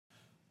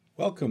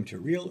Welcome to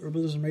Real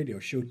Herbalism Radio,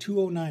 show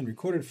 209,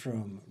 recorded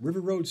from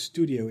River Road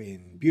Studio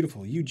in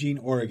beautiful Eugene,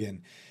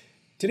 Oregon.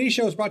 Today's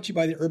show is brought to you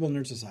by the Herbal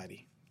Nerd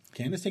Society.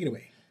 Candace, take it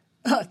away.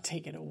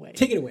 Take it away.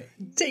 Take it away.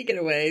 Take it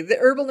away. The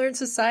Herbal Nerd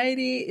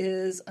Society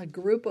is a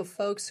group of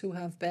folks who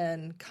have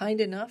been kind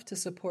enough to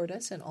support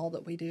us in all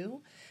that we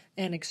do.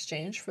 In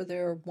exchange for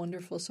their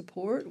wonderful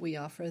support, we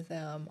offer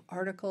them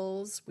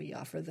articles, we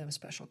offer them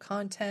special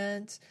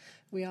content,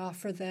 we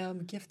offer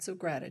them gifts of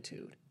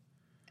gratitude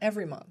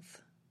every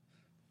month.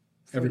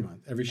 Every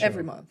month. Every show.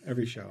 Every month.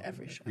 Every show.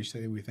 Every show. We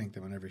say we thank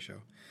them on every show.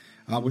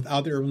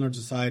 Without the Herbal Nerd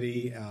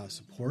Society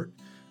support,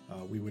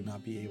 we would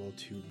not be able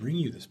to bring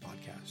you this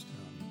podcast.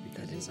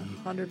 That is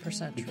 100%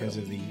 true. Because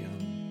of the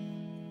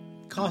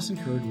costs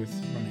incurred with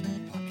running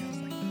a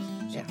podcast like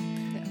this. So,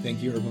 yeah.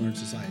 Thank you, Herbal Nerd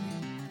Society.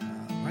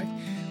 Right.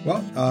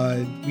 Well,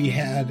 we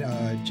had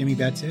Jimmy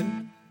Betts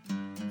in,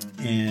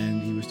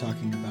 and he was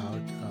talking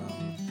about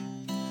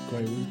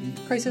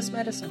crisis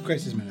medicine.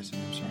 Crisis medicine,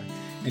 I'm sorry.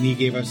 And he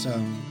gave us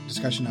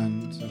discussion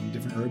on some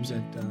different herbs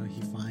that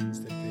he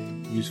finds that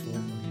they're useful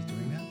when he's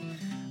doing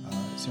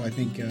that. So I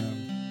think,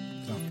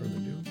 without further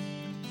ado,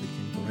 we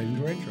can go right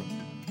into our intro.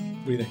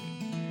 What do you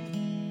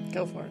think?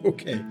 Go for it.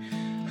 Okay.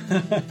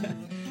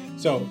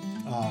 So,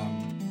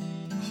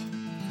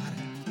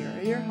 here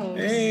are your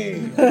hosts.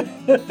 Hey!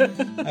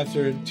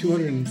 After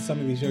 200 and some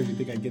of these shows, you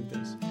think I'd get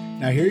this.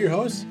 Now, here are your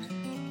hosts,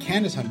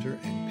 Candace Hunter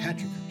and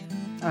Patrick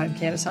Hunter. I'm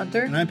Candace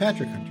Hunter. And I'm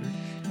Patrick Hunter.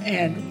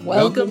 And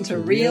welcome to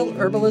Real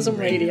Herbalism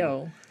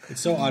Radio.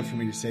 It's so odd for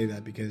me to say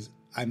that because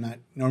I'm the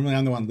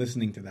one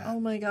listening to that.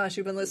 Oh my gosh,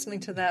 you've been listening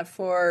to that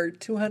for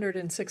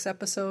 206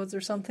 episodes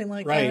or something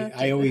like that? Right.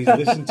 I always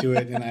listen to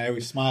it and I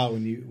always smile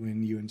when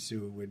you and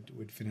Sue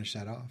would finish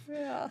that off.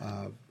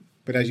 Yeah.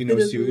 But as you know,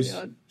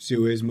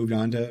 Sue has moved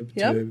on to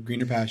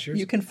greener pastures.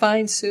 You can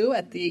find Sue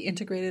at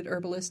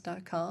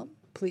theintegratedherbalist.com.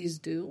 Please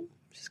do.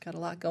 She's got a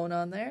lot going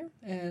on there,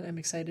 and I'm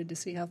excited to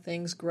see how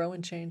things grow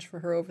and change for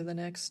her over the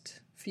next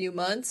few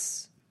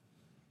months.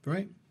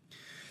 Right.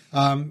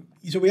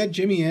 So we had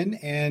Jimmy in,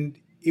 and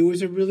it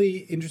was a really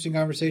interesting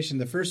conversation.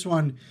 The first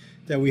one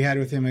that we had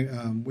with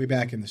him way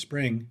back in the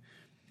spring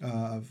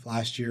of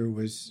last year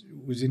was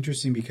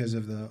interesting because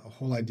of the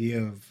whole idea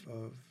of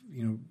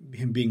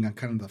him being on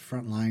kind of the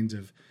front lines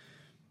of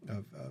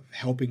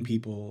helping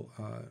people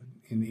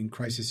in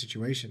crisis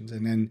situations,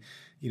 and then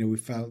we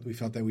felt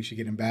that we should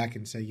get him back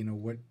and say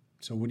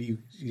what do you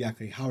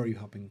exactly, how are you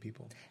helping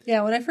people?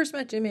 Yeah, when I first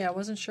met Jimmy, I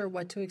wasn't sure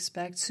what to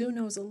expect. Sue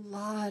knows a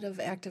lot of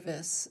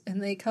activists,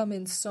 and they come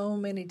in so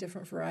many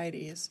different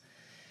varieties.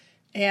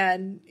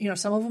 And,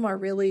 some of them are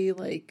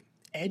really,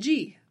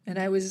 edgy. And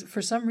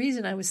for some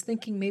reason, I was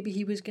thinking maybe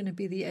he was going to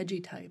be the edgy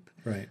type.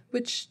 Right.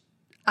 Which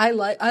I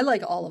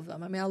like all of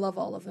them. I mean, I love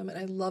all of them, and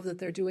I love that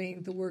they're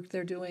doing the work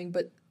they're doing,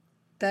 but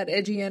that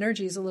edgy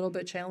energy is a little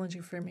bit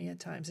challenging for me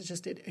at times. It's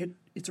just,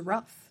 it's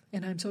rough,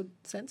 and I'm so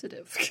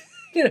sensitive.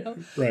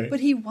 Right. But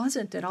he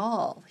wasn't at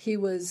all. He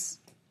was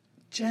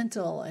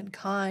gentle and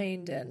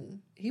kind,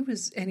 and he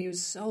was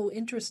so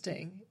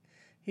interesting.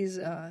 He's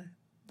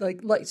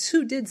like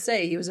Sue did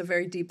say, he was a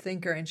very deep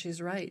thinker, and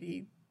she's right.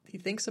 He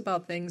thinks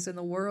about things in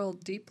the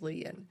world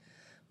deeply and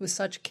with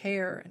such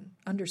care and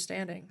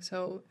understanding.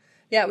 So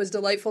yeah, it was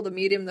delightful to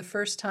meet him the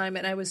first time,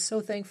 and I was so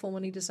thankful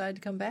when he decided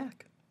to come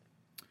back.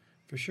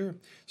 For sure.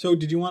 So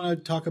did you want to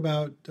talk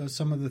about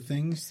some of the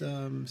things,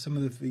 some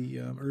of the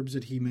herbs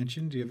that he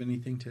mentioned? Do you have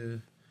anything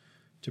to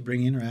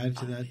bring in or add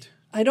to that?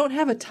 I don't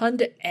have a ton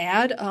to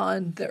add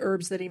on the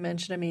herbs that he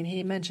mentioned. I mean,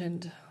 he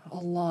mentioned a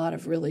lot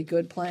of really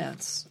good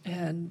plants,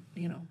 and,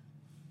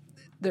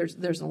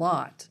 there's a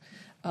lot.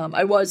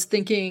 I was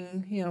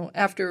thinking,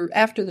 after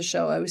the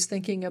show, I was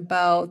thinking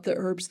about the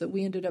herbs that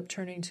we ended up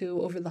turning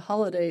to over the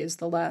holidays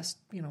the last,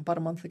 about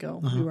a month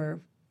ago. Uh-huh.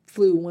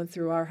 Flu went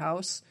through our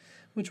house,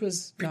 which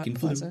was not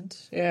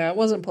pleasant. Flu. Yeah, it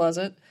wasn't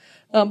pleasant.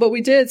 But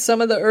we did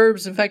some of the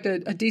herbs. In fact,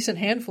 a decent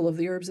handful of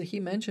the herbs that he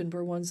mentioned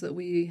were ones that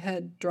we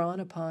had drawn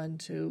upon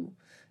to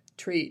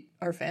treat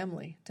our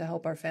family, to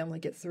help our family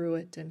get through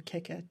it and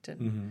kick it.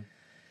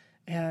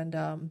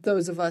 And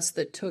those of us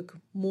that took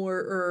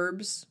more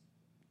herbs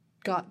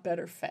got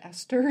better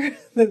faster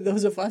than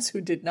those of us who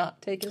did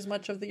not take as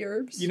much of the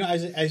herbs.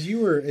 As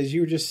you were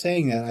just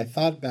saying that, I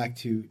thought back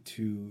to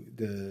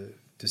the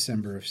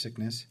December of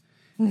sickness.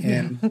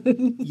 And,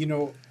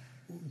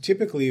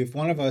 typically if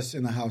one of us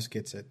in the house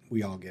gets it,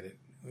 we all get it.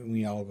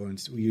 We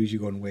we usually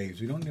go in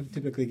waves. We don't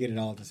typically get it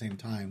all at the same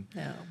time.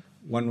 No.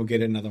 One will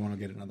get it, another one will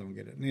get it, another one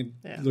will get it. And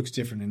it looks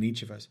different in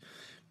each of us.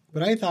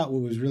 But I thought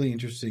what was really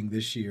interesting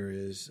this year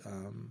is,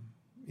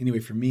 anyway,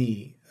 for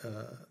me,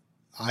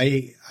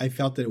 I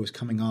felt that it was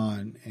coming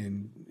on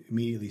and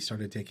immediately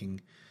started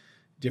taking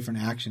different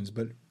actions.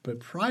 But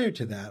prior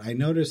to that, I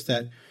noticed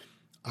that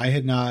I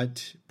had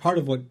not, part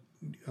of what,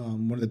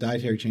 one of the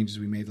dietary changes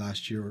we made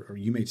last year, or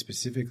you made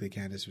specifically,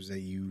 Candace, was that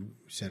you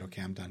said,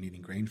 okay, I'm done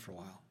eating grain for a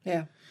while.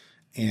 Yeah.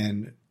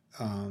 And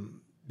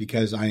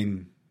because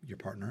I'm your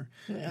partner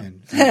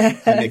and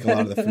I make a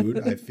lot of the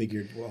food, I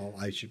figured, well,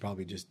 I should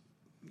probably just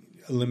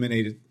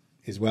eliminate it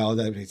as well.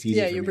 That it's easy.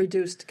 Yeah, for you me.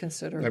 reduced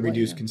considerably. I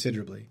reduced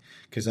considerably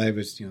because I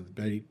was,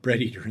 the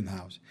bread eater in the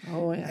house.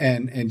 Oh yeah.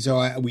 And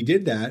so we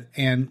did that,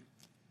 and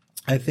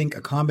I think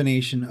a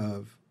combination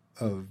of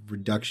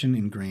reduction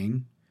in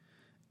grain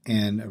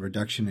and a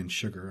reduction in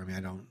sugar. I mean, I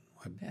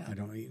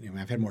don't eat. I mean,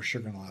 I've had more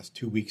sugar in the last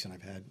 2 weeks than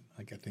I've had,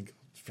 I think,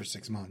 for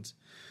 6 months.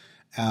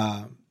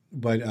 Well,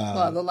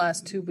 the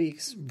last 2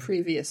 weeks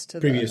previous to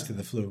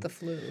the flu. The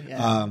flu,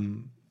 yeah.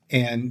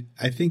 And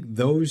I think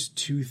those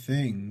two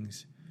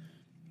things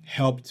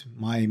helped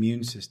my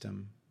immune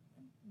system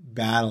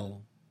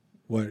battle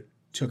what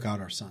took out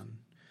our son.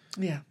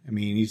 Yeah. I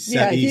mean, he's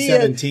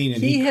 17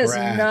 and he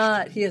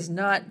crashed. He has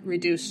not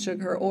reduced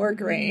sugar or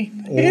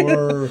grain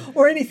or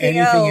or anything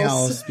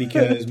else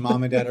because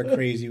mom and dad are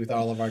crazy with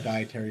all of our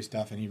dietary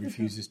stuff, and he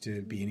refuses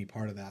to be any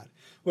part of that.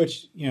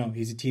 Which,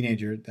 he's a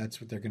teenager. That's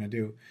what they're going to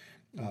do.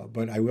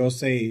 But I will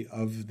say,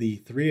 of the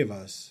three of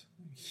us,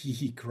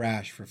 he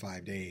crashed for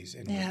 5 days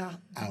and was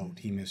out.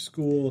 He missed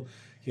school.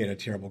 He had a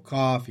terrible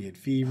cough. He had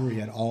fever. He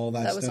had all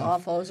that stuff. That was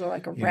awful. It was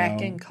like a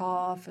racking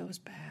cough. It was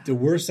bad. The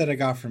worst that I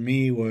got for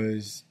me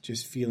was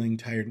just feeling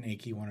tired and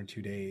achy 1 or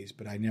 2 days.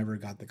 But I never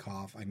got the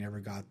cough. I never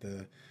got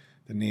the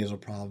nasal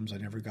problems. I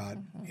never got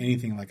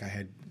anything like I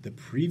had the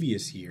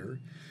previous year.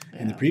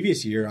 Yeah. In the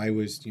previous year, I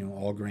was,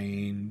 all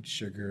grain,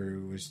 sugar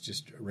was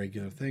just a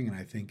regular thing. And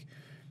I think,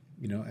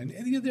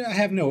 and I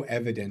have no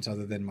evidence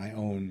other than my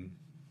own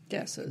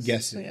guesses.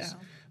 Yeah.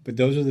 But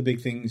those are the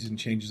big things and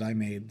changes I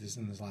made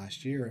in this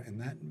last year,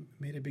 and that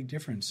made a big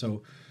difference.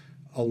 So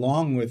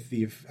along with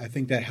I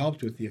think that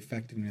helped with the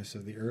effectiveness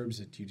of the herbs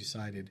that you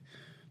decided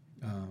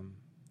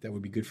that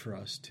would be good for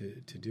us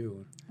to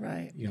do.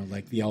 Right.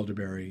 Like the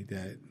elderberry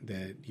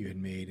that you had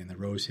made and the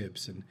rose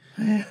hips,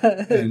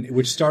 and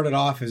which started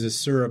off as a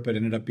syrup but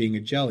ended up being a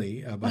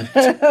jelly. But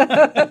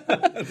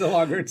the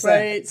longer it's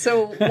right.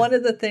 So one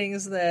of the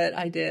things that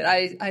I did,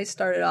 I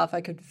started off, I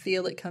could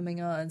feel it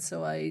coming on,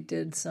 so I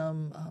did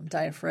some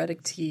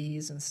diaphoretic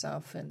teas and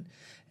stuff, and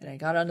I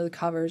got under the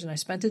covers, and I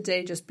spent a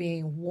day just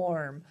being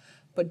warm.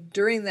 But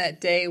during that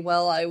day,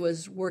 while I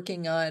was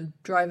working on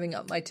driving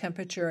up my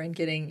temperature and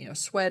getting,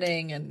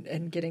 sweating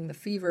and getting the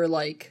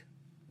fever-like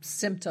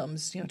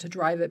symptoms, to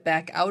drive it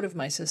back out of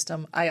my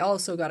system, I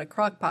also got a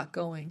crock pot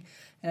going.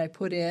 And I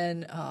put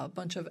in a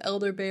bunch of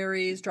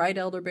elderberries, dried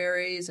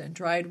elderberries, and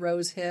dried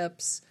rose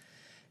hips.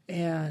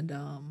 And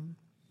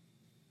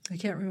I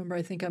can't remember.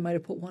 I think I might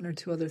have put 1 or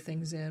 2 other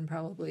things in,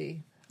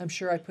 probably. I'm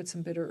sure I put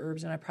some bitter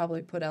herbs, and I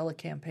probably put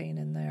elecampane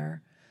in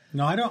there.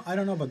 No, I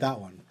don't know about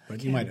that one,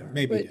 but you might have.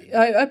 Maybe you did.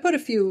 I put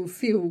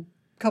a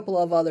couple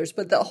of others,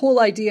 but the whole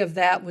idea of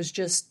that was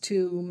just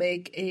to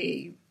make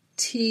a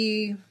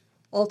tea,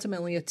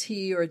 ultimately a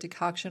tea or a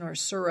decoction or a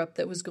syrup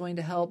that was going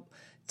to help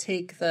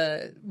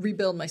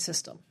rebuild my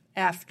system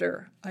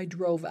after I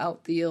drove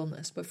out the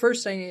illness. But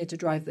first I needed to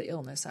drive the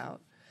illness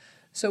out.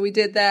 So we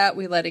did that.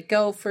 We let it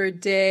go for a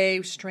day,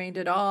 strained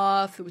it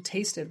off. It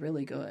tasted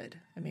really good.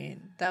 I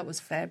mean, that was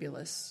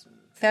fabulous,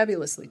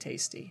 fabulously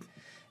tasty.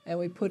 And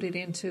we put it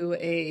into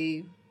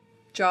a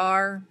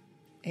jar,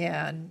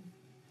 and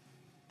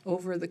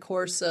over the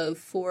course of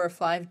 4 or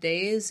 5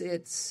 days,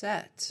 it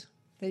set.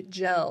 It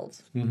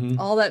gelled. Mm-hmm.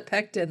 All that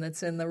pectin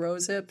that's in the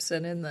rose hips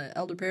and in the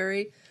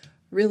elderberry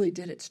really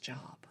did its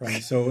job.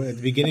 Right. So at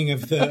the beginning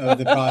of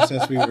the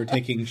process, we were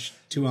taking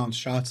 2-ounce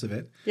shots of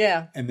it.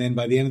 Yeah. And then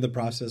by the end of the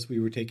process, we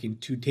were taking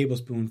 2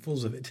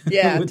 tablespoonsfuls of it.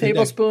 Yeah,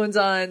 tablespoons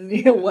on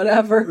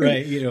whatever.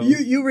 Right.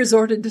 You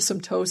resorted to some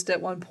toast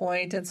at one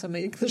point and some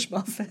English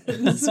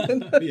muffins.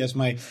 Yes,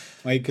 my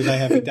because I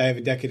have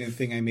a decadent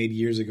thing I made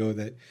years ago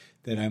that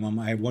I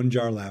have 1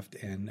 jar left,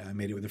 and I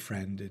made it with a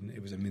friend, and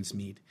it was a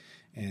mincemeat,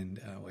 and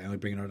I only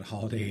bring it out at a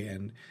holiday,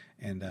 and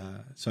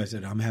so I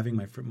said, I'm having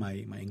my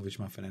English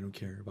muffin. I don't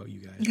care about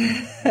you guys.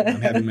 I'm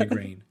having my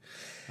grain.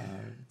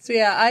 So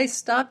yeah, I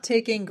stopped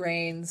taking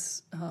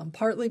grains,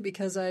 partly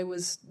because I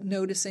was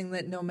noticing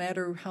that no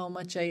matter how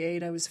much I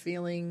ate, I was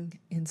feeling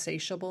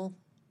insatiable.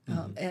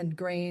 And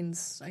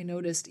grains, I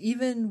noticed,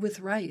 even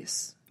with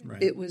rice,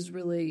 It was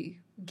really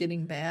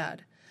getting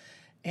bad.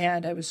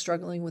 And I was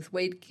struggling with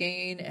weight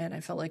gain, and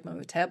I felt like my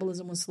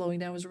metabolism was slowing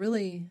down.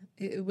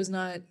 It was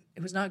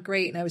not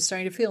great, and I was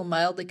starting to feel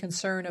mildly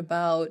concerned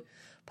about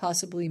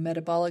possibly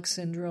metabolic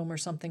syndrome or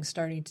something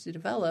starting to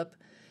develop.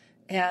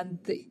 And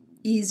the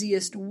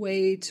easiest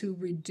way to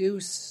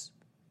reduce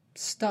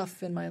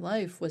stuff in my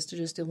life was to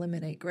just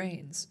eliminate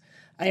grains.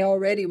 I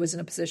already was in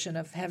a position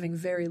of having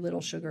very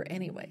little sugar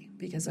anyway,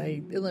 because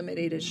I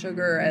eliminated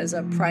sugar as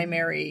a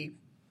primary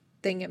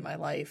thing in my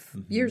life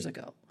years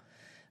ago.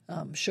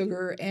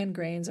 Sugar and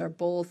grains are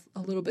both a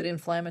little bit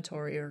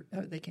inflammatory, or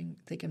they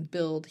can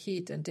build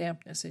heat and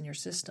dampness in your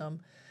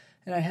system.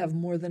 And I have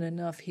more than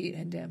enough heat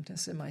and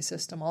dampness in my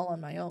system all on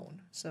my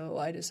own. So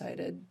I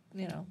decided,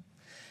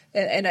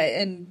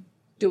 and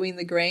doing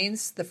the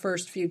grains, the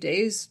first few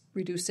days,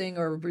 reducing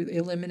or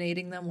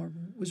eliminating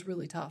them was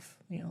really tough.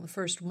 The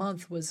first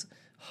month was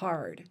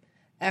hard.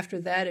 After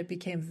that, it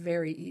became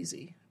very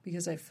easy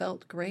because I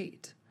felt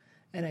great.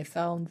 And I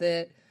found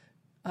that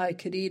I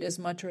could eat as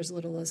much or as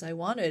little as I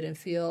wanted and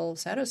feel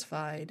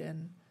satisfied.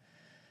 And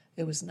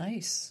it was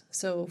nice.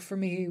 So for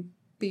me,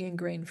 being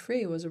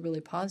grain-free was a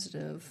really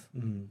positive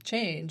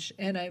change.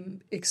 And I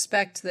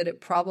expect that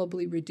it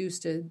probably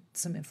reduced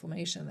some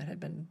inflammation that had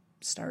been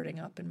starting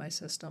up in my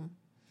system.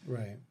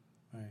 Right.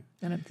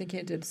 And I'm thinking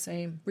it did the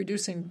same.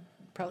 Reducing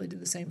probably did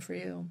the same for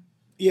you.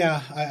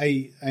 Yeah,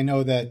 I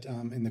know that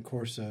in the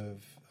course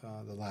of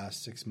the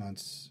last 6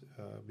 months,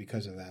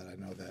 because of that, I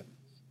know that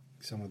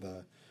some of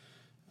the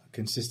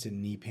consistent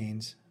knee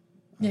pains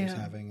I was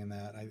having and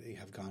that I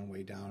have gone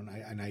way down.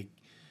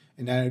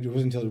 And it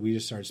wasn't until we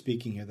just started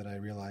speaking here that I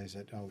realized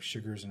that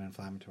sugar is an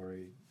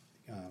inflammatory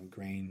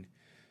grain.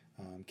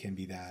 Can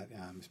be that,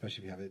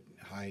 especially if you have a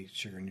high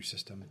sugar in your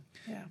system.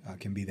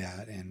 Can be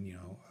that, and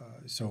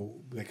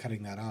so by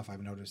cutting that off,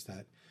 I've noticed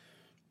that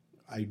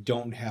I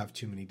don't have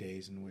too many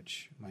days in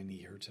which my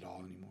knee hurts at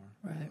all anymore.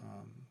 Right.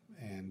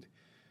 And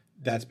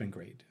that's been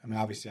great. I mean,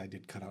 obviously, I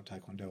did cut out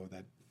Taekwondo.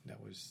 That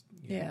was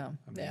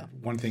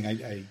one thing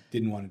I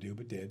didn't want to do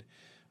but did.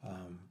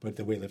 But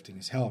the weightlifting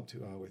has helped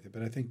with it.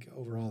 But I think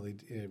overall,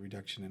 the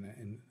reduction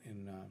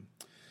in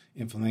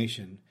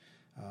inflammation.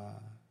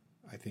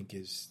 I think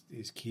is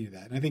key to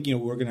that. And I think,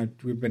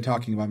 we've been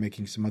talking about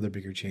making some other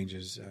bigger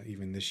changes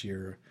even this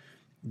year,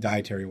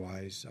 dietary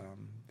wise,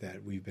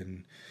 that we've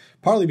been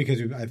partly because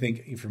I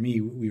think for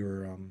me, we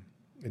were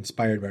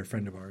inspired by a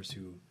friend of ours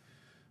who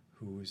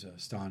was a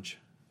staunch,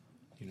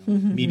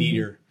 meat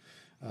eater.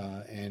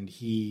 And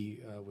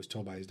he was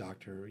told by his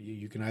doctor,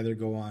 you can either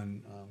go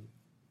on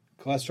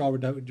cholesterol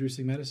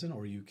reducing medicine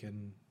or you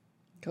can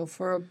go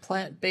for a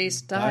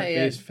plant-based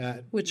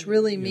diet, which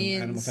really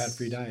means animal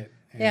fat-free diet.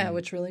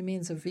 Which really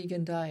means a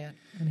vegan diet,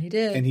 and he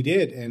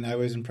did. And I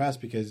was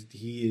impressed because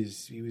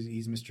he's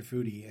Mr.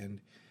 Foodie,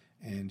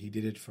 and he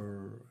did it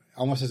for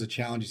almost as a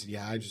challenge. He said,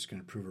 "Yeah, I'm just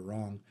going to prove it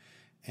wrong,"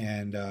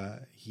 and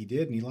he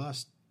did, and he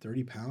lost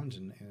 30 pounds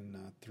in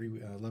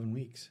 11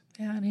 weeks.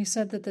 Yeah, and he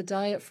said that the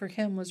diet for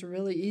him was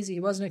really easy. He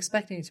wasn't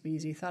expecting it to be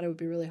easy. He thought it would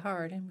be really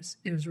hard, and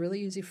it was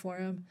really easy for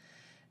him.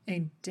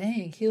 And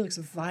dang, he looks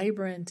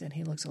vibrant and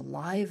he looks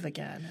alive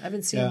again. I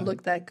haven't seen him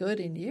look that good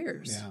in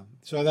years. Yeah.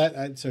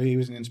 So he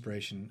was an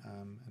inspiration,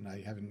 and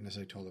I haven't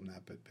necessarily told him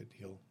that, but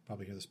he'll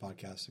probably hear this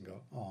podcast and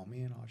go, "Oh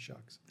man,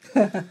 shucks."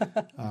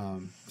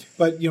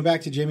 But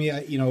back to Jimmy,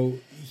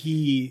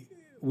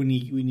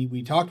 when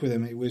we talked with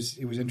him, it was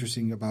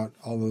interesting about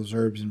all those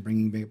herbs and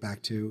bringing it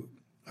back to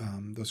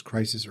those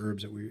crisis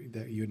herbs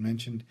that you had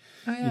mentioned.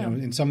 Oh, yeah.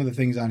 And some of the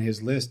things on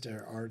his list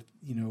are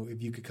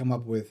if you could come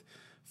up with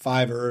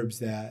 5 herbs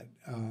that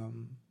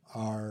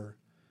are,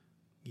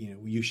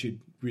 you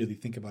should really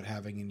think about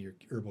having in your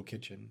herbal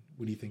kitchen.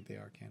 What do you think they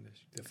are,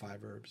 Candace? The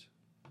 5 herbs.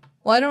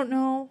 Well, I don't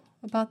know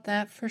about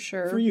that for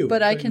sure. For you.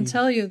 But I can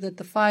tell you that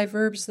the 5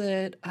 herbs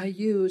that I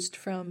used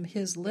from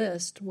his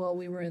list while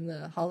we were in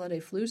the holiday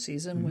flu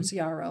season was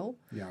yarrow,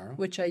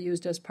 which I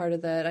used as part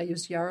of that. I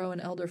used yarrow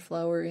and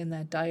elderflower in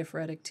that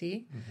diaphoretic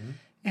tea. Mm-hmm.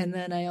 And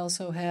then I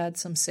also had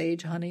some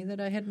sage honey that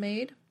I had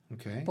made.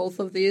 Okay. Both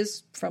of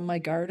these from my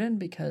garden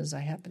because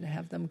I happen to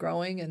have them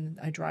growing, and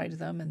I dried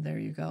them, and there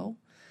you go.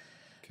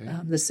 Okay.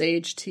 The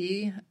sage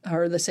tea,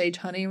 or the sage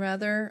honey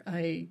rather,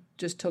 I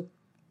just took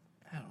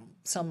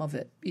some of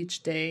it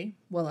each day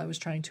while I was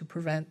trying to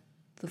prevent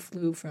the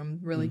flu from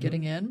really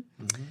getting in.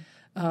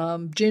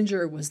 Mm-hmm.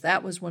 Ginger was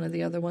one of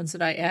the other ones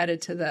that I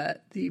added to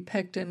the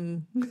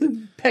Pectin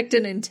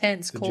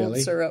Intense cold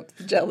jelly? Syrup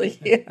jelly.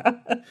 Yeah.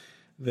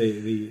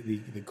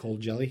 The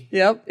cold jelly?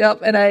 Yep.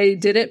 And I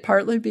did it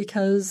partly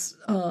because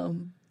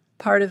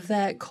part of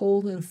that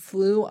cold and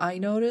flu I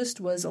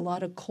noticed was a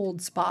lot of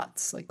cold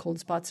spots, like cold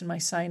spots in my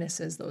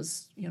sinuses,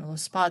 those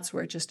spots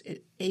where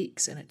it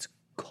aches and it's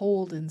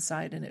cold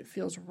inside and it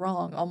feels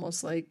wrong,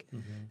 almost like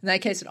in that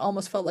case it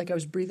almost felt like I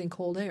was breathing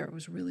cold air. It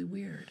was really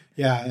weird.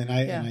 Yeah, and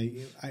I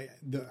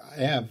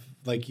have,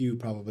 like you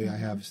probably, I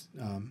have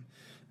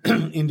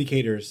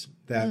indicators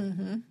that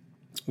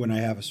when I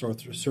have a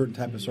certain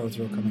type of sore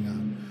throat coming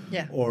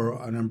on, or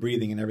when I'm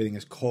breathing and everything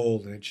is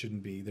cold and it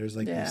shouldn't be. There's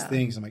these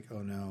things. I'm like, oh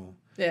no,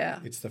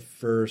 it's the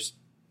first.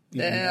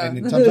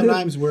 And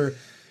sometimes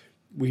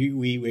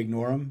we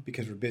ignore them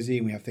because we're busy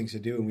and we have things to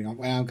do and we don't.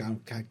 Well,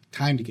 I've got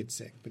time to get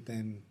sick, but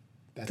then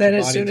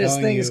as soon as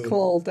things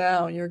cool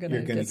down, you're going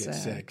to get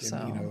sick. So.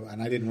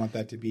 And I didn't want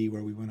that to be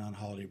where we went on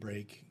holiday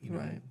break,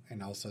 right.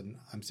 And all of a sudden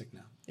I'm sick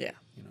now. Yeah.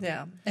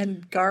 Yeah.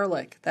 And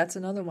garlic, that's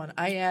another one.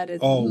 I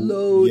added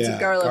loads of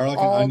garlic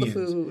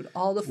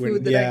all the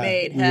food that I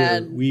made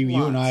had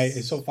you and I,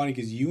 it's so funny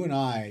because you and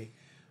I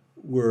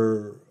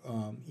were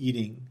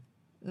eating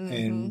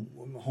and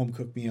home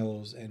cooked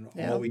meals and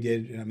all we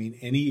did, and I mean,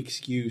 any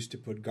excuse to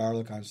put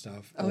garlic on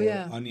stuff or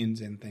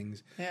onions and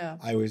things,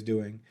 I was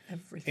doing.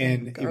 Everything.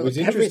 And garlic, it was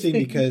interesting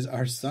because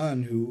our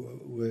son,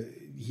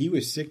 he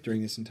was sick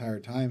during this entire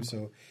time,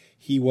 so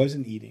he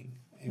wasn't eating.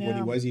 And what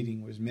he was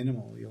eating was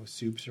minimal,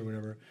 soups or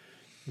whatever.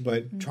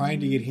 But trying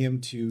to get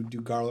him to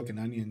do garlic and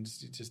onions,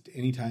 just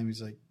anytime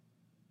he's like,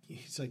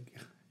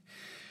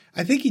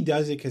 I think he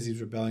does it because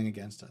he's rebelling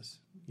against us.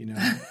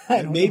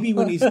 Maybe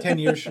when he's 10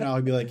 years from now,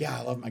 he'll be like, yeah,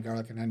 I love my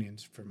garlic and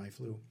onions for my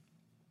flu.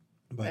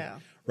 But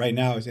right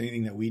now,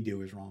 anything that we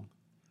do is wrong.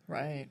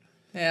 Right.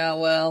 Yeah,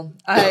 well,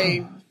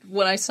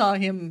 when I saw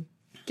him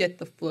get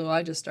the flu,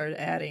 I just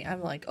started adding.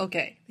 I'm like,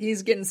 okay,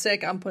 he's getting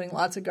sick. I'm putting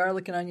lots of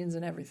garlic and onions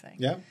and everything.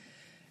 Yeah.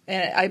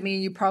 And I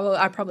mean,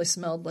 I probably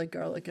smelled like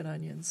garlic and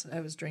onions. I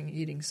was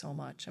eating so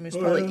much. I mean, it's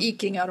probably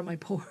eking out of my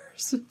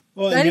pores.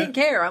 Well, I didn't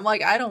care. I'm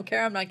like, I don't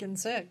care. I'm not getting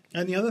sick.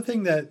 And the other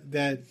thing that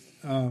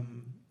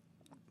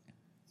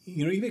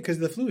even because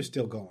the flu is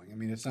still going. I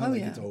mean, it's not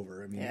it's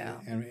over. I mean,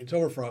 and it's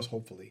over for us,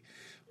 hopefully.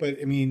 But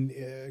I mean,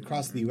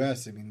 across the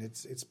U.S., I mean,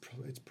 it's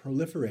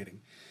proliferating.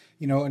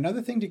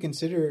 Another thing to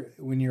consider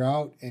when you're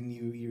out and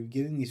you're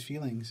getting these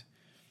feelings.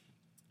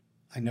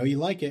 I know you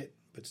like it,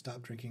 but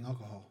stop drinking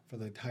alcohol for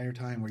the entire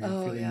time where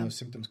you're feeling those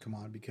symptoms come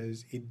on,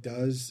 because it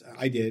does.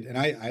 I did, and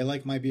I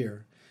like my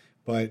beer,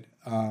 but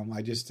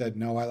I just said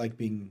no. I like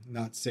being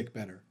not sick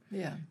better.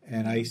 Yeah,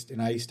 and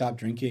I stopped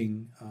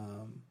drinking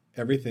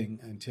everything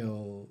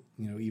until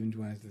even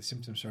when the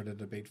symptoms started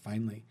to abate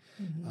finally,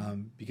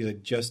 because I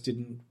just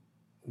didn't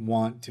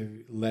want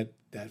to let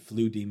that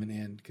flu demon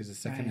in, because the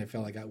second I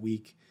felt I got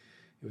weak,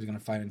 it was going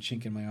to find a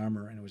chink in my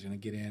armor and it was going to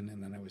get in,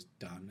 and then I was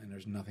done, and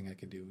there's nothing I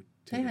could do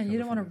to you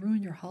don't want to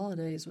ruin your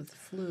holidays with the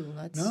flu.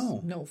 That's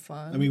no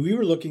fun. I mean, we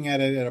were looking at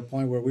it at a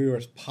point where we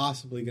were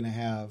possibly going to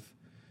have,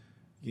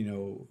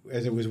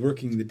 as it was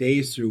working the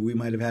days through, we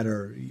might have had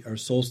our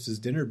solstice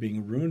dinner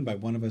being ruined by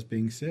one of us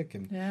being sick,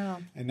 and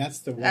that's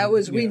the one. That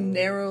was we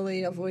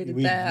narrowly avoided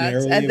that,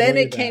 and then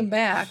it came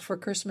back for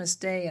Christmas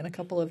Day and a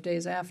couple of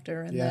days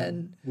after, and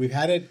then we've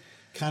had it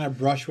kind of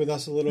brush with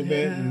us a little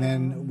bit, and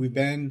then we've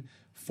been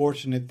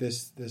fortunate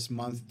this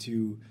month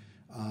to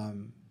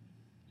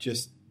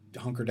just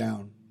hunker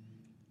down.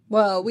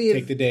 Well, we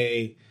take the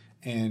day,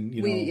 and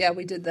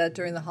we did that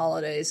during the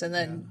holidays, and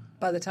then.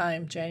 By the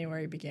time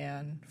January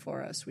began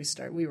for us,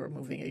 we were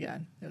moving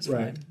again. It was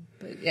fine.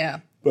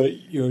 But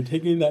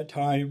taking that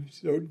time.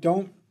 So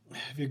don't,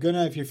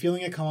 if you're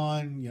feeling it come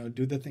on,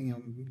 do the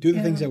thing, do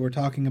the things that we're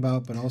talking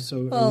about, but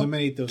also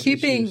eliminate those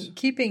issues.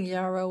 Keeping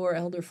yarrow or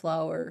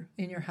elderflower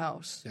in your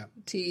house. Yeah.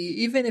 Tea,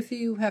 even if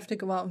you have to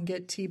go out and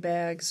get tea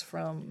bags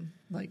from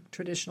like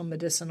Traditional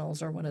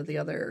Medicinals or one of the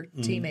other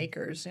tea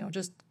makers,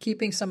 just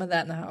keeping some of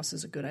that in the house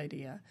is a good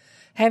idea.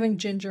 Having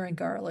ginger and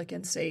garlic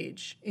and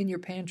sage in your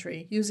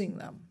pantry, using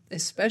them,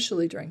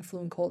 especially during flu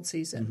and cold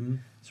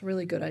season, it's a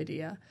really good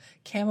idea.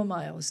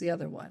 Chamomile is the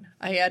other one.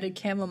 I added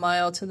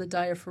chamomile to the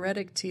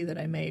diaphoretic tea that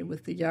I made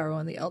with the yarrow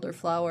and the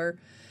elderflower,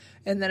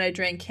 and then I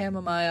drank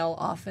chamomile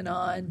off and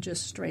on,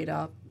 just straight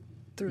up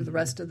through the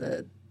rest of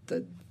the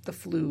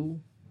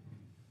flu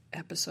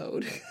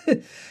episode.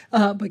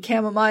 But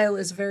chamomile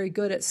is very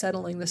good at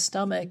settling the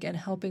stomach and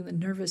helping the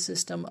nervous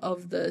system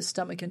of the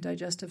stomach and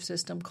digestive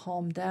system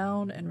calm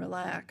down and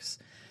relax.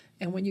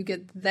 And when you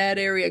get that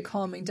area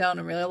calming down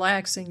and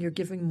relaxing, you're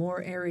giving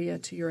more area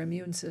to your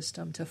immune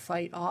system to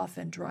fight off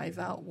and drive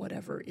out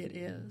whatever it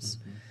is.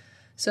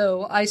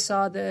 So I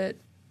saw that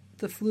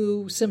the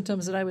flu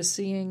symptoms that I was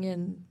seeing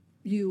in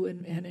you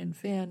and in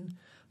Finn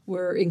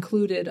were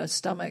included a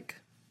stomach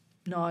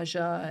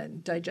nausea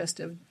and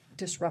digestive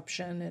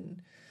disruption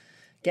and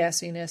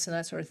gassiness and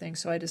that sort of thing.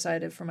 So I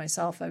decided for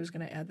myself I was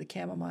going to add the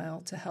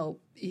chamomile to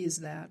help ease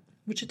that,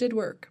 which it did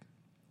work.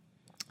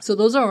 So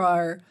those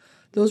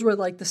were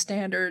like the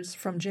standards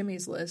from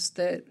Jimmy's list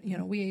that,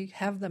 we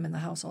have them in the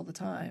house all the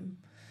time.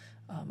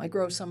 I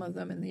grow some of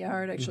them in the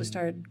yard. I actually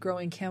started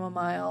growing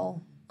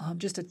chamomile,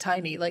 just a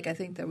tiny, I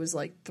think there was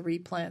 3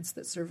 plants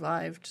that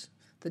survived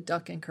the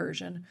duck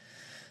incursion.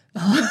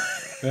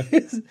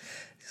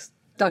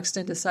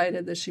 Duxton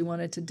decided that she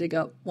wanted to dig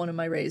up one of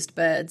my raised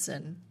beds,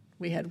 and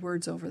we had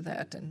words over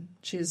that, and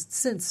she has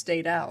since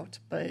stayed out,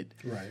 but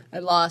I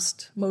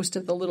lost most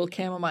of the little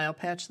chamomile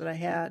patch that I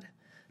had.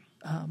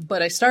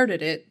 But I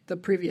started it the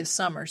previous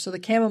summer, so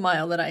the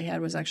chamomile that I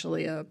had was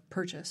actually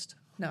purchased,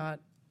 not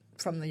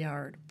from the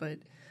yard, but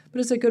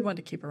it's a good one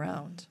to keep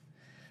around.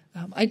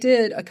 I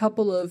did a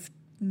couple of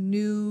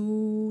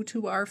new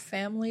to our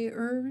family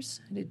herbs.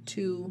 I did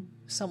 2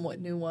 somewhat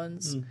new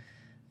ones.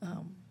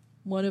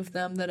 One of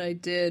them that I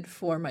did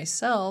for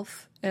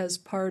myself as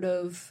part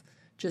of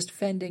just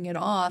fending it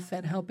off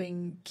and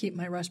helping keep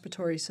my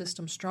respiratory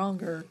system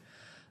stronger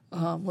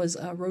was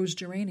a rose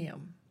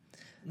geranium.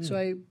 So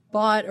I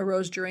bought a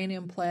rose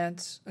geranium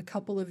plant a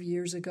couple of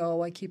years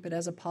ago. I keep it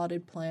as a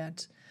potted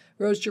plant.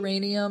 Rose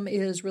geranium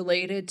is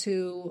related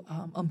to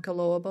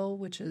Umpqua,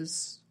 which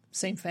is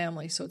same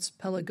family. So it's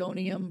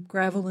Pelargonium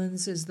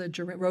graveolens is the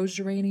rose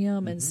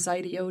geranium, and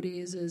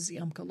Sidiotes is the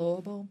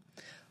Umpqua.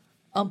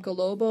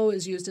 Umpqua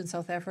is used in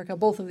South Africa.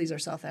 Both of these are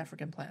South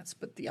African plants,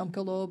 but the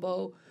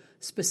Umpqua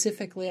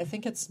specifically, I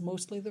think it's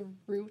mostly the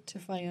root,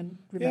 if I remember.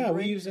 Yeah,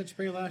 we used that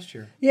spray last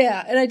year.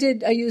 Yeah, and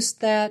I used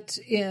that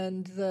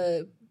in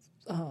the.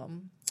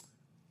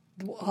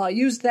 I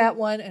used that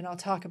one, and I'll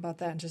talk about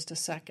that in just a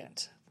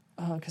second,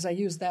 because I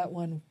used that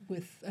one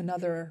with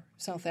another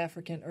South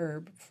African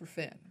herb for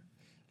Finn.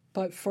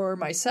 But for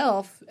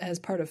myself, as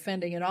part of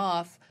fending it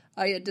off,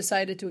 I had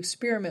decided to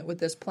experiment with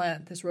this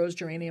plant, this rose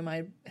geranium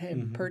I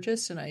had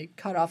purchased, and I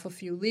cut off a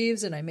few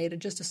leaves, and I made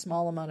just a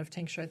small amount of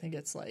tincture. I think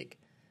it's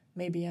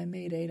maybe I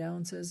made 8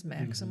 ounces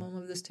maximum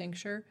of this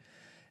tincture.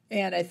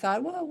 And I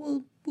thought,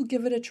 well, we'll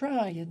give it a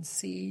try and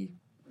see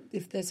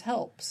if this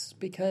helps,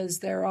 because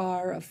there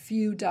are a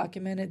few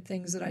documented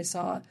things that I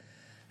saw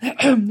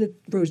that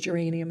rose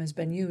geranium has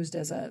been used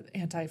as an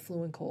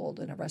anti-flu and cold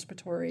and a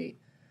respiratory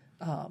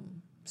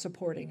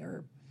supporting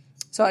herb.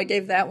 So I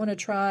gave that one a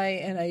try,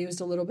 and I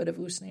used a little bit of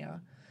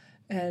usnea.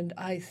 And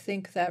I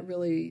think that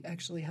really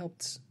actually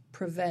helped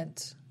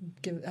prevent.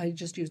 I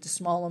just used a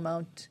small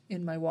amount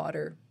in my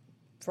water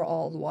for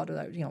all the water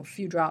that, a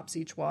few drops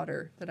each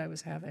water that I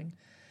was having.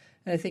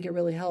 And I think it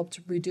really helped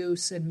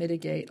reduce and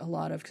mitigate a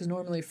lot of, because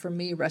normally for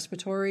me,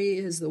 respiratory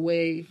is the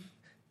way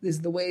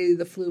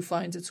the flu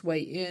finds its way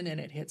in, and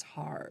it hits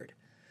hard.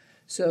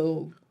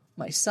 So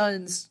my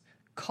son's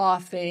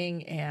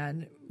coughing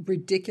and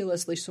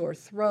ridiculously sore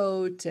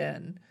throat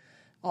and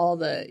all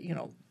the,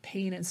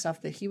 pain and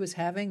stuff that he was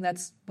having,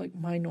 that's like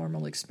my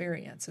normal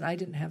experience. And I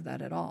didn't have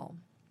that at all.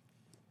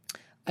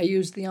 I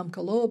used the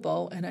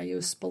Umcalobo, and I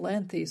used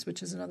Spilanthes,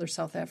 which is another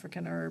South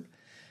African herb,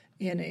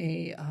 in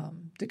a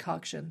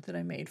decoction that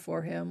I made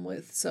for him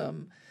with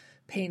some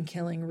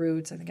pain-killing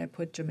roots. I think I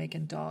put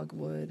Jamaican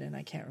dogwood, and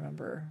I can't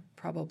remember,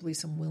 probably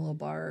some willow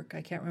bark.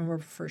 I can't remember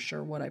for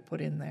sure what I put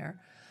in there.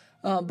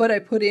 But I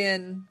put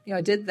in,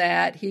 I did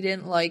that. He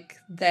didn't like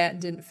that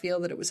and didn't feel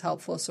that it was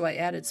helpful, so I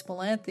added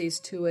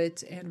Spilanthes to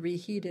it and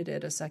reheated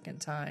it a second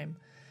time.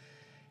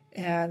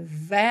 And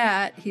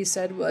that, he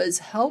said, was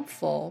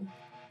helpful.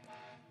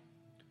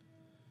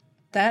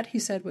 The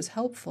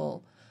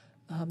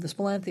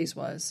Spilanthes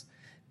was.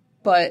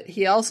 But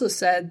he also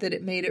said that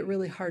it made it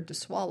really hard to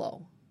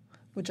swallow,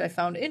 which I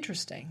found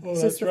interesting. Oh,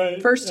 so that's right.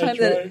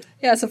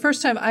 It's the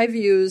first time I've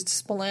used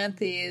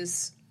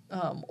Spilanthes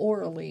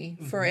orally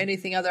for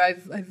anything other.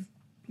 I've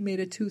made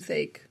a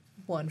toothache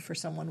one for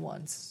someone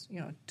once,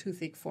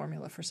 toothache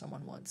formula for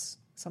someone once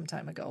some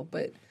time ago.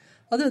 But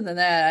other than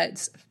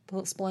that,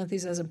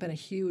 Spilanthes hasn't been a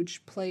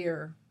huge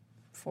player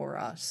for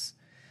us.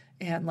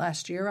 And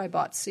last year I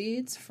bought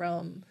seeds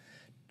from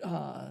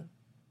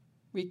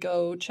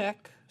Rico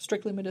Czech,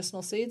 Strictly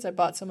Medicinal Seeds. I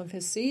bought some of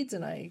his seeds,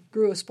 and I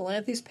grew a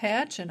Spilanthes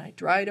patch, and I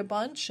dried a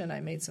bunch, and I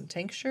made some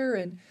tincture.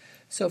 And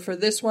so for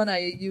this one, I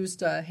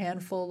used a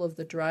handful of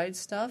the dried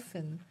stuff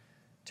and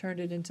turned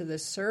it into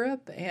this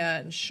syrup.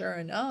 And sure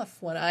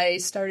enough, when I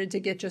started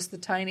to get just the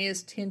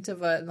tiniest hint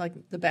of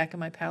the back of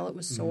my palate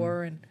was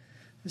sore, and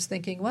was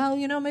thinking, well,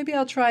 maybe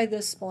I'll try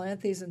this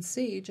Spilanthes and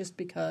see, just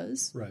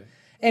because. Right.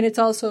 And it's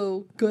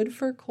also good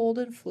for cold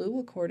and flu,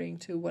 according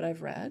to what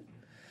I've read.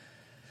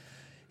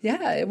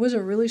 Yeah, it was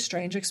a really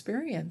strange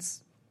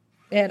experience.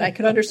 And I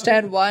could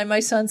understand why my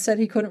son said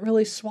he couldn't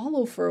really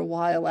swallow for a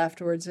while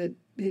afterwards. Does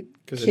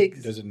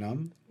it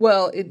numb?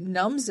 Well, it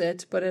numbs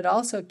it, but it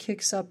also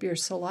kicks up your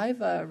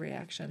saliva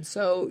reaction.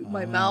 So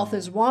my mouth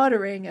is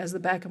watering as the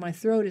back of my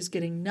throat is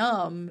getting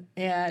numb,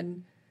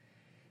 and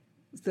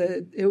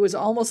it was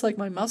almost like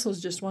my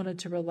muscles just wanted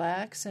to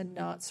relax and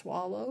not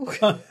swallow.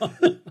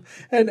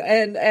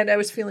 and I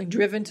was feeling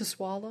driven to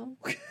swallow.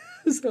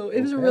 So it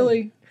was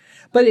really...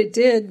 But it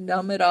did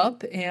numb it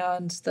up,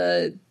 and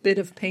the bit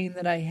of pain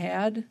that I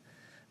had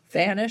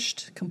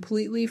vanished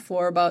completely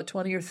for about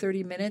 20 or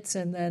 30 minutes,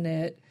 and then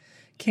it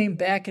came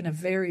back in a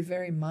very,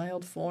 very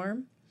mild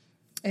form.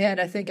 And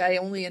I think I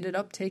only ended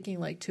up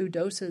taking like 2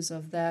 doses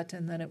of that,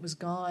 and then it was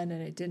gone,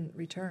 and it didn't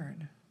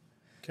return.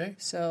 Okay.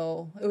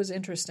 So it was an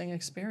interesting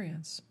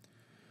experience.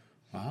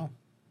 Wow.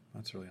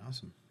 That's really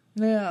awesome.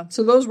 Yeah.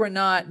 So those were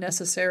not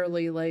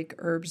necessarily like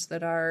herbs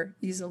that are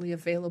easily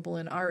available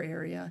in our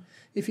area.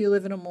 If you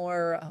live in a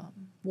more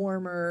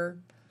warmer,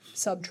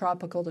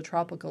 subtropical to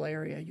tropical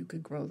area, you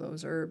could grow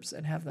those herbs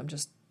and have them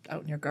just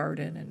out in your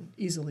garden and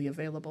easily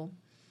available.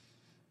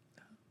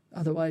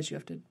 Otherwise, you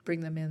have to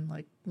bring them in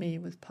like me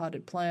with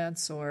potted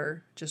plants,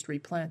 or just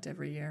replant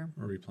every year.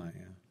 Or replant,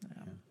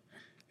 yeah.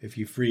 If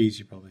you freeze,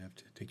 you probably have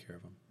to take care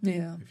of them.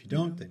 Yeah. If you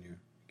don't, then you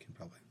can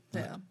probably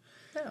not.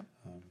 Yeah.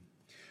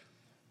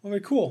 Well,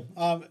 very cool.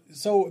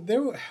 So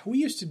we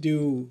used to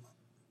do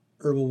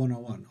Herbal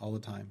 101 all the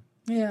time.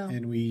 Yeah.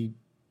 And I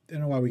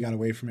don't know why we got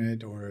away from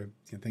it, or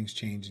things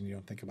change and you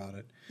don't think about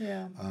it.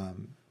 Yeah.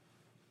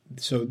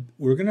 So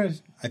we're going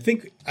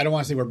to, I don't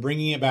want to say we're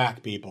bringing it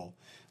back, people,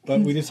 but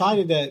we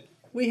decided that.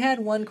 We had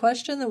one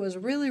question that was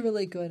really,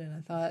 really good, and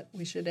I thought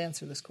we should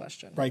answer this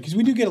question. Right, because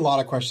we do get a lot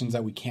of questions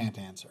that we can't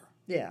answer.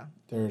 Yeah.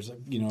 There's,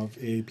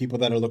 people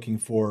that are looking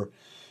for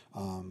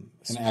an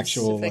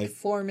actual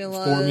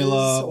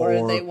formula,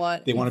 or they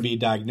want to be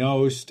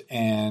diagnosed,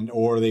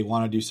 or they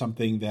want to do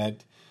something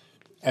that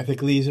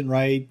ethically isn't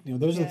right.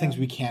 Those are the things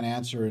we can't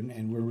answer,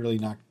 and we're really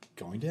not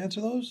going to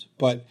answer those.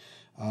 But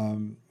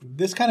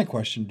this kind of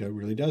question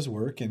really does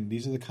work, and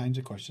these are the kinds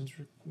of questions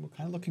we're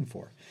kind of looking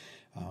for.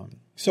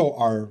 So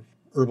our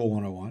Herbal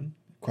 101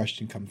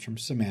 question comes from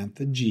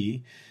Samantha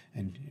G,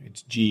 and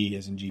it's G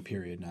as in G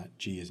period, not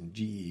G as in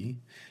GE.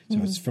 So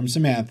it's from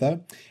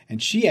Samantha,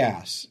 and she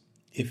asks,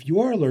 if you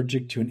are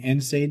allergic to an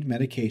NSAID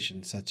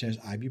medication such as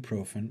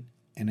ibuprofen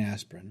and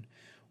aspirin,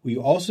 will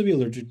you also be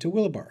allergic to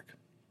willow bark?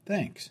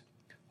 Thanks.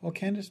 Well,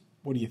 Candace,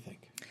 what do you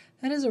think?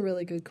 That is a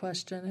really good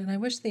question, and I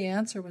wish the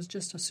answer was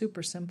just a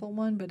super simple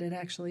one, but it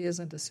actually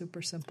isn't a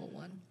super simple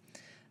one.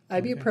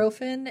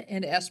 Ibuprofen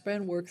and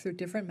aspirin work through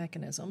different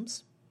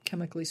mechanisms,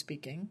 chemically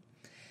speaking.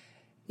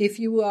 If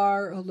you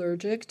are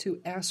allergic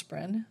to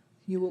aspirin,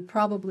 you will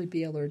probably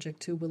be allergic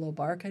to willow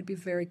bark. I'd be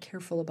very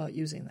careful about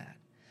using that.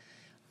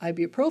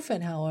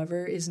 Ibuprofen,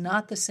 however, is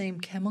not the same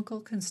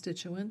chemical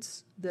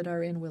constituents that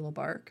are in willow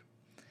bark.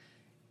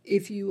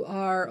 If you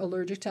are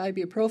allergic to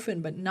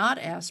ibuprofen but not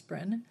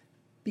aspirin,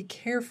 be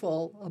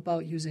careful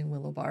about using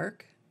willow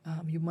bark.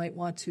 You might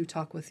want to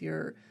talk with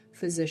your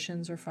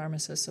physicians or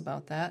pharmacists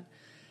about that.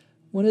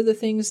 One of the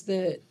things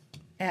that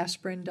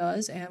aspirin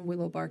does and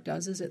willow bark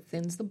does is it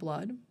thins the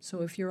blood.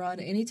 So if you're on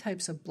any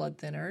types of blood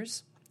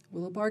thinners,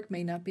 willow bark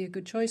may not be a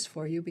good choice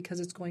for you because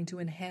it's going to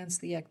enhance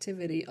the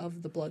activity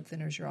of the blood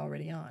thinners you're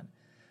already on.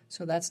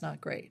 So that's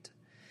not great.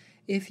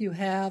 If you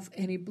have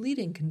any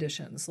bleeding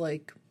conditions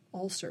like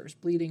ulcers,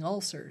 bleeding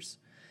ulcers,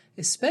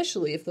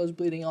 especially if those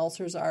bleeding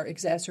ulcers are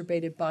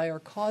exacerbated by or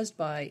caused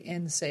by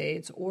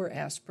NSAIDs or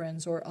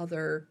aspirins or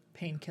other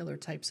painkiller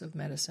types of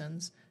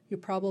medicines, you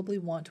probably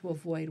want to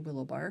avoid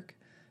willow bark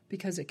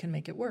because it can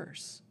make it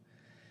worse.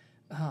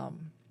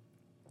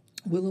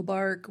 Willow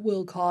bark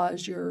will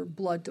cause your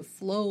blood to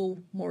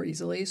flow more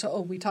easily.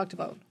 So, we talked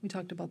about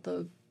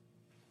the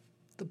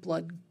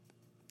blood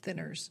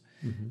thinners,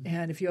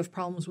 and if you have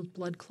problems with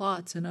blood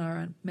clots and are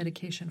on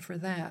medication for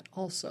that,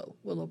 also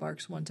willow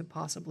bark's one to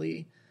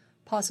probably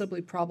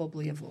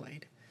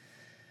avoid.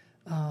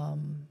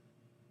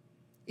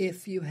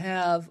 If you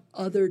have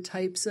other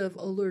types of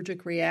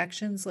allergic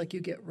reactions, like you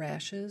get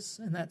rashes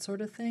and that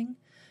sort of thing,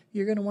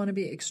 you're going to want to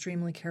be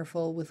extremely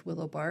careful with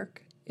willow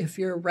bark. If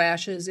your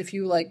rashes,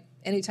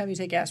 anytime you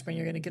take aspirin,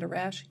 you're going to get a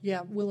rash,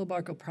 willow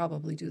bark will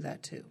probably do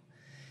that too.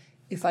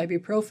 If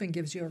ibuprofen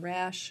gives you a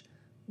rash,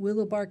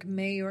 willow bark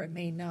may or it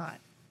may not.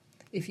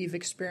 If you've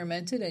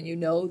experimented and you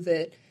know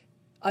that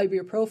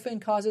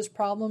ibuprofen causes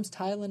problems,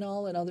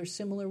 Tylenol and other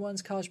similar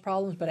ones cause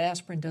problems, but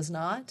aspirin does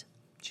not,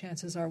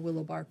 chances are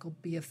willow bark will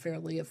be a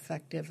fairly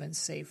effective and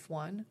safe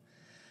one.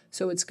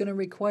 So it's going to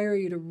require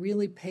you to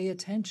really pay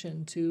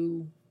attention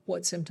to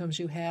what symptoms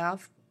you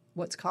have,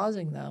 what's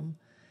causing them,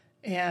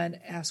 and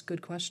ask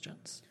good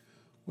questions.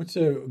 What's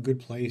a good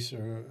place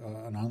or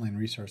an online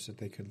resource that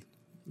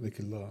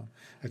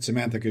that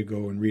Samantha could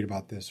go and read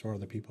about this, or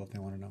other people if they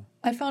want to know?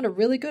 I found a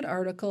really good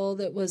article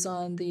that was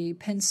on the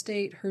Penn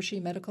State Hershey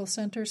Medical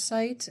Center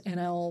site, and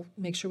I'll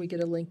make sure we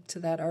get a link to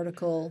that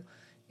article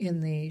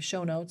in the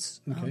show notes.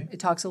 Okay. It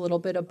talks a little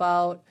bit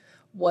about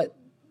what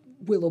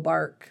willow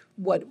bark,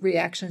 what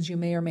reactions you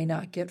may or may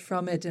not get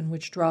from it, and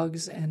which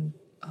drugs and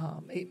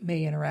it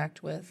may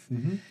interact with.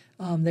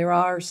 There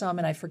are some,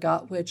 and I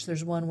forgot which.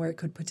 There's one where it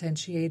could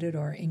potentiate it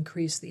or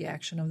increase the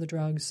action of the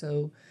drug.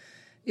 So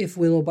if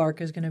willow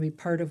bark is going to be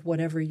part of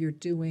whatever you're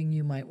doing,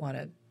 you might want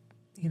to,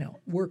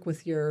 work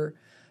with your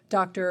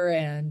doctor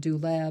and do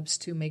labs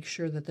to make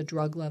sure that the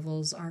drug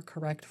levels are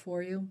correct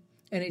for you.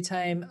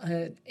 Anytime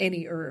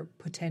any herb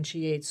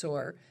potentiates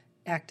or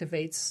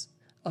activates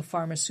a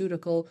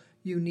pharmaceutical,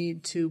 you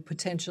need to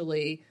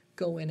potentially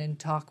go in and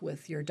talk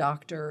with your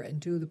doctor and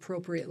do the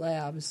appropriate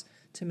labs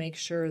to make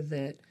sure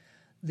that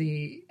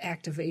the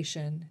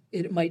activation,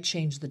 it might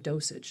change the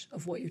dosage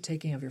of what you're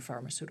taking of your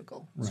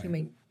pharmaceutical. Right. So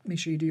you make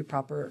sure you do your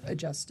proper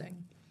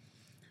adjusting.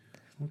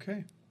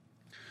 Okay.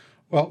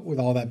 Well, with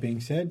all that being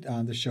said,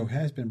 the show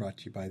has been brought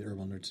to you by the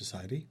Herbal Nerd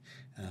Society.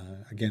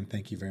 Again,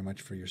 thank you very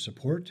much for your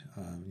support.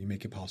 You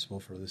make it possible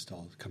for this to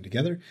all come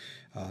together.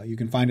 You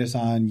can find us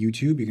on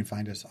YouTube. You can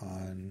find us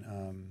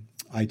on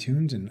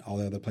iTunes and all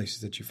the other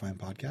places that you find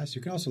podcasts.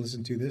 You can also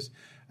listen to this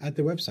at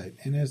the website.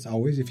 And as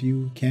always, if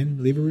you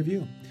can, leave a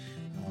review.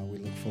 We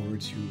look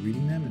forward to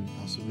reading them and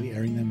possibly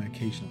airing them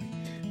occasionally.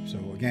 So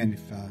again,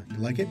 if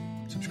you like it,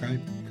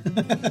 subscribe.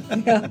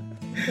 Yeah.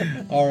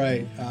 All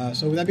right.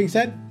 So with that being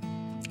said,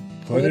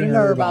 put an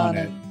herb on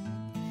it.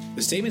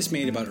 The statements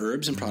made about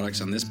herbs and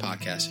products on this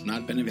podcast have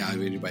not been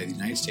evaluated by the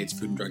United States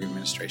Food and Drug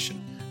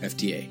Administration,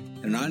 FDA,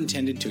 and are not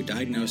intended to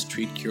diagnose,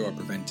 treat, cure, or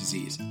prevent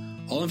disease.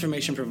 All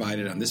information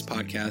provided on this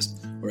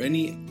podcast or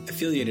any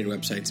affiliated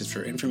websites is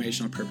for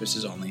informational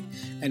purposes only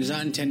and is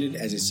not intended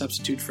as a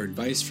substitute for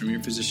advice from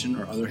your physician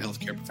or other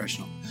healthcare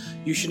professional.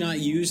 You should not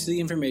use the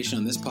information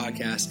on this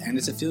podcast and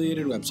its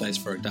affiliated websites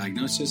for a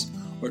diagnosis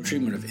or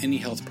treatment of any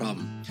health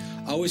problem.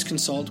 Always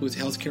consult with a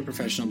healthcare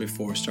professional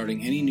before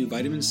starting any new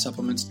vitamins,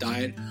 supplements,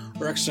 diet,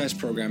 or exercise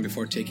program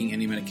before taking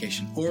any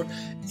medication, or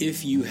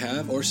if you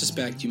have or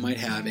suspect you might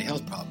have a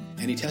health problem.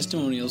 Any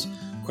testimonials,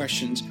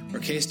 questions, or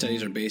case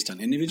studies are based on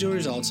individual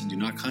results and do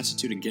not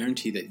constitute a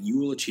guarantee that you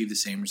will achieve the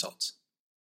same results.